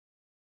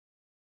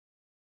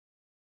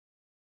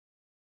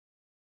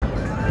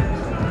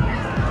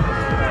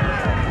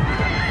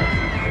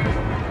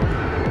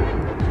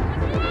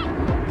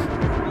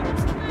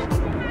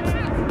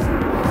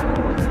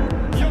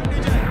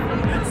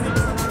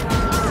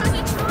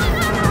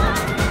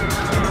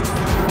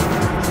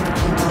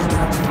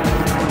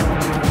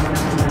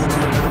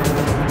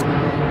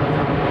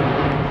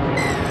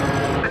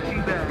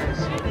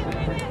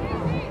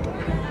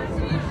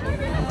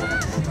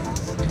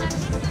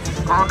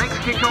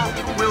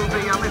Kick-off will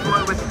be a little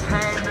over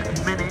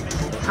 10 minutes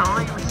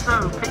time.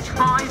 So pitch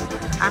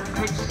 5 and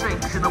pitch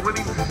 6 in the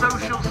women's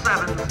social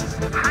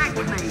 7s.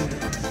 Hackney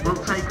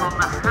will take on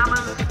the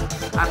Hammers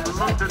and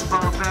London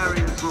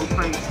Barbarians will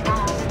face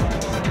Ba-Bas.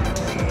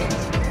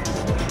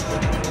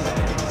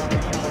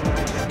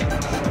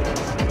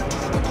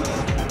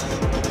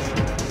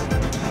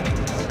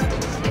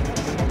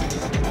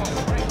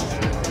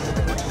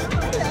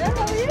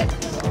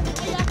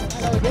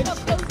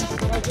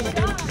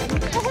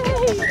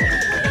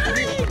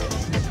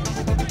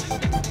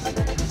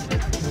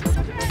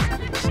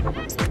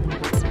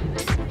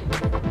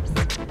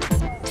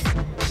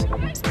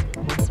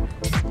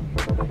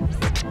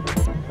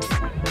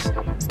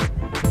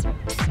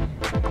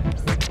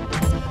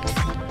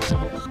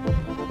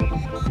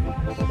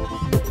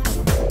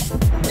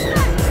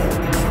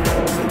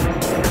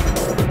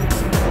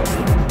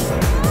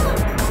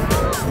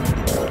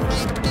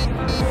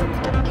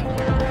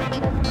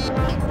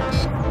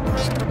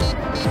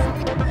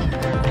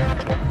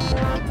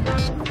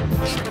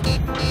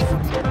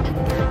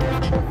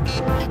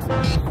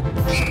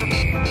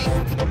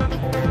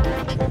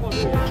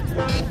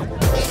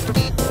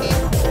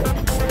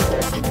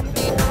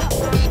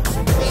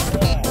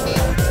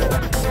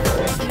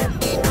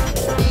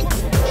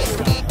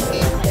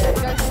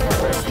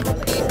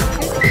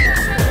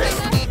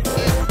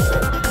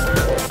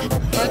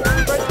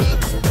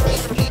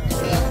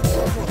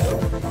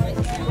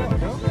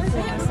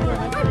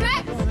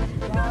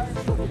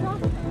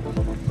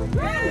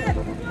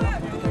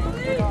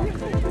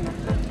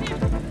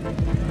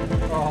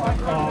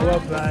 Well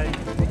played.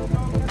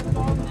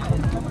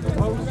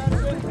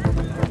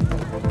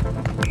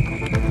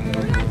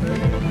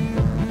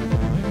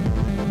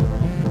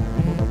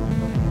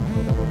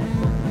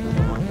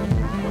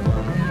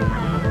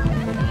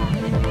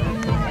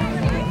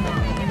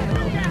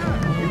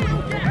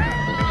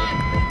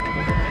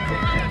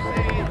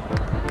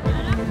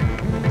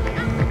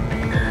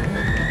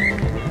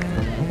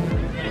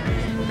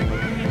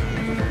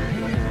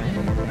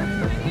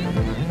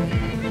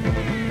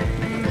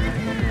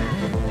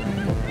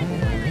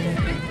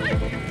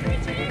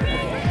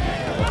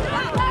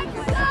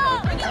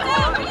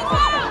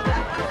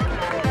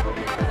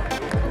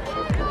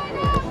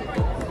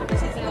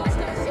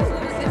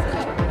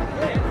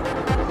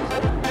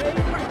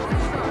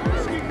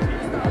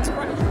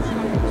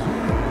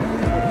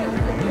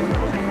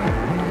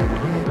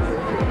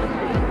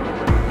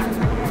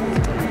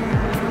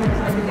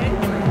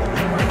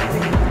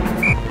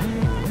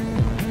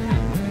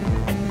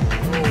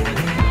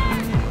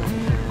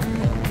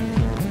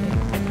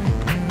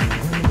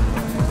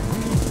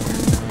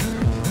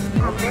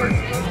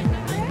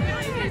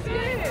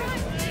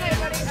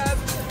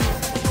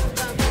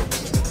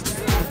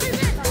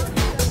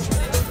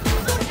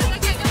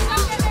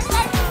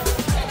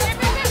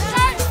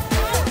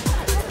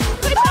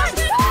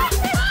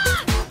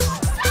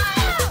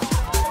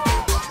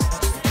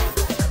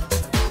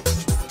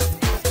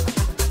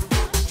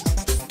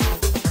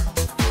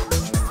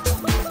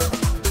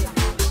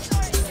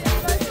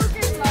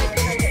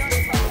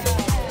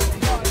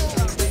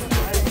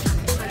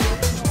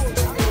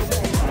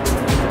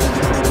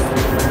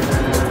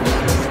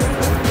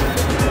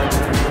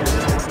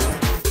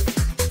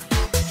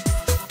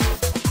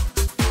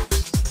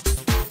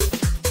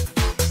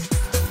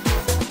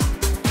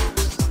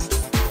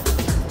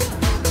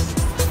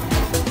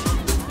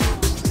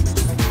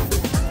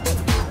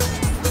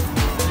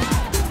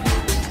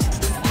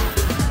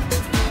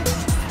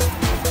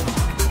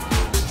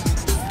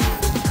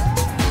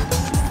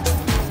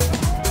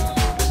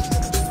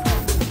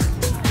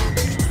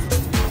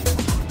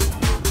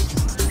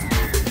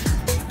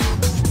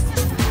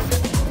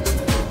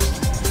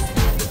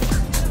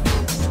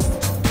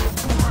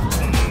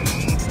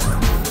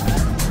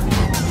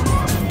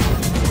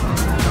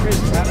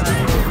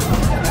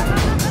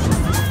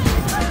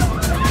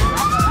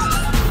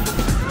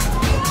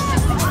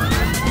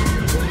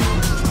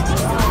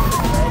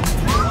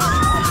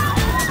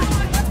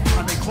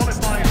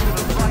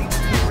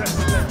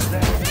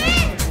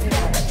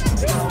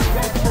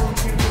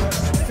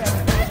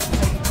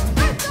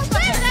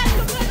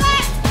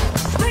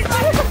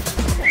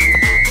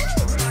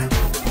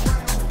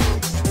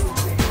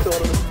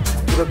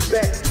 The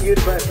best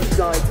university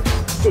side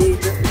in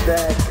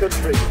their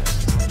country.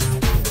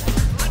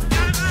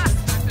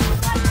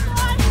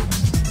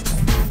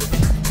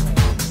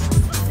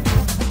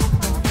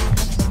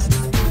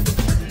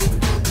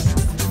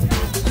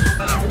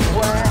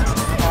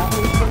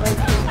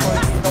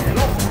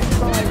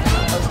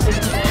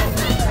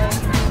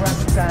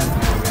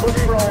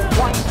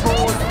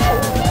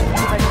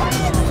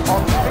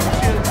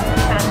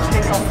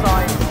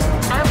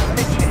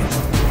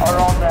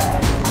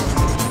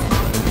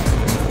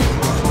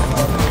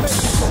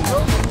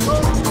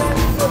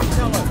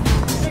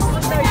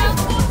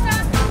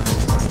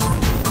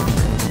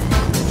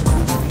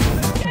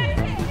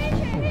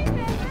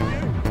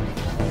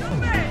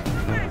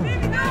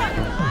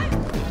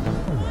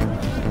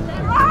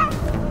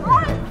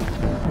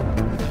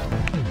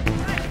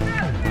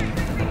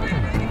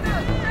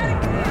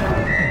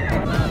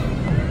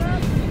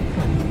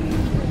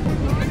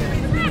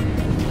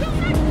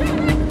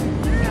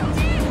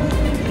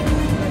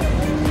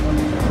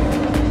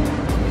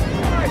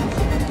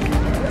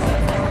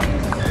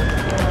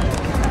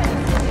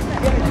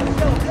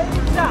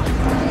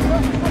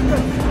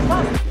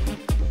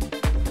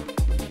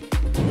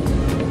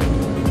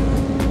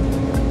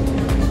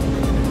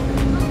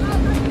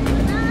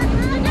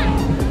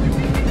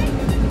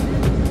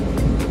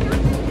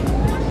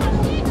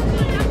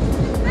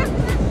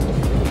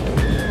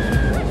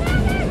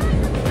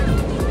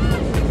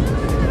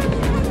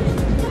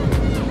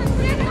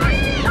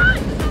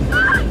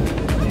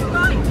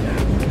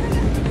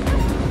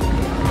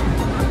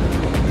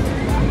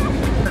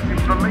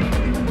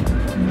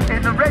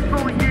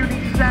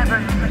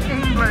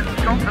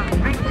 shot of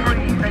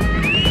victory they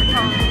need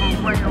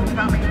over Wales.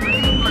 That means that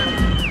England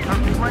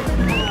have played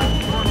for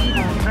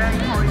their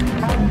current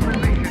pole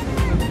position.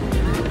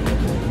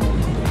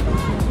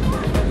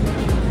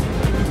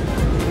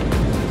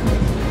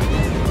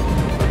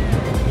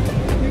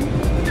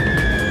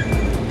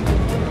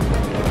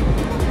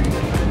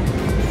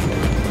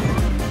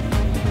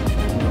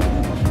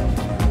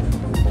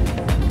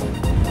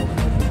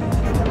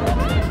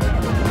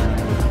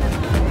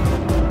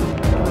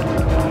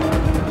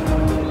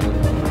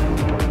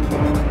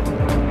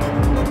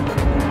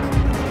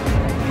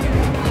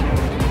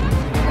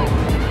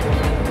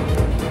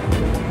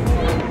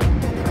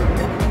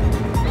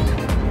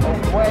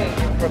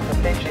 From the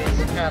pitches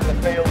and the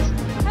fields.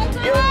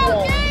 Young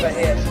Ones are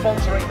here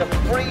sponsoring the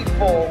free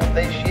fall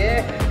this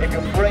year. If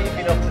you're brave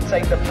enough to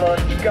take the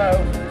plunge, go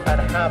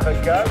and have a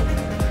go.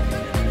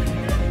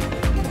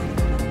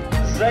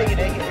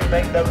 Zadie, who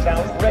make those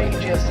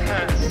outrageous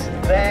hats,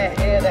 they're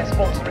here, they're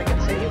sponsoring a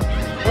team.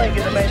 Playing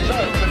in the men's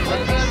open,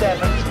 Rugby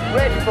 7's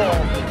Red Bull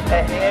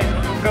are here.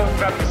 Go and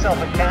grab yourself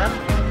a can.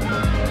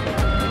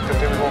 Could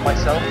do it all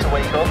myself to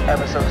wake up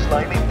ever so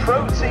slightly.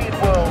 Protein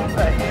World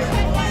are here.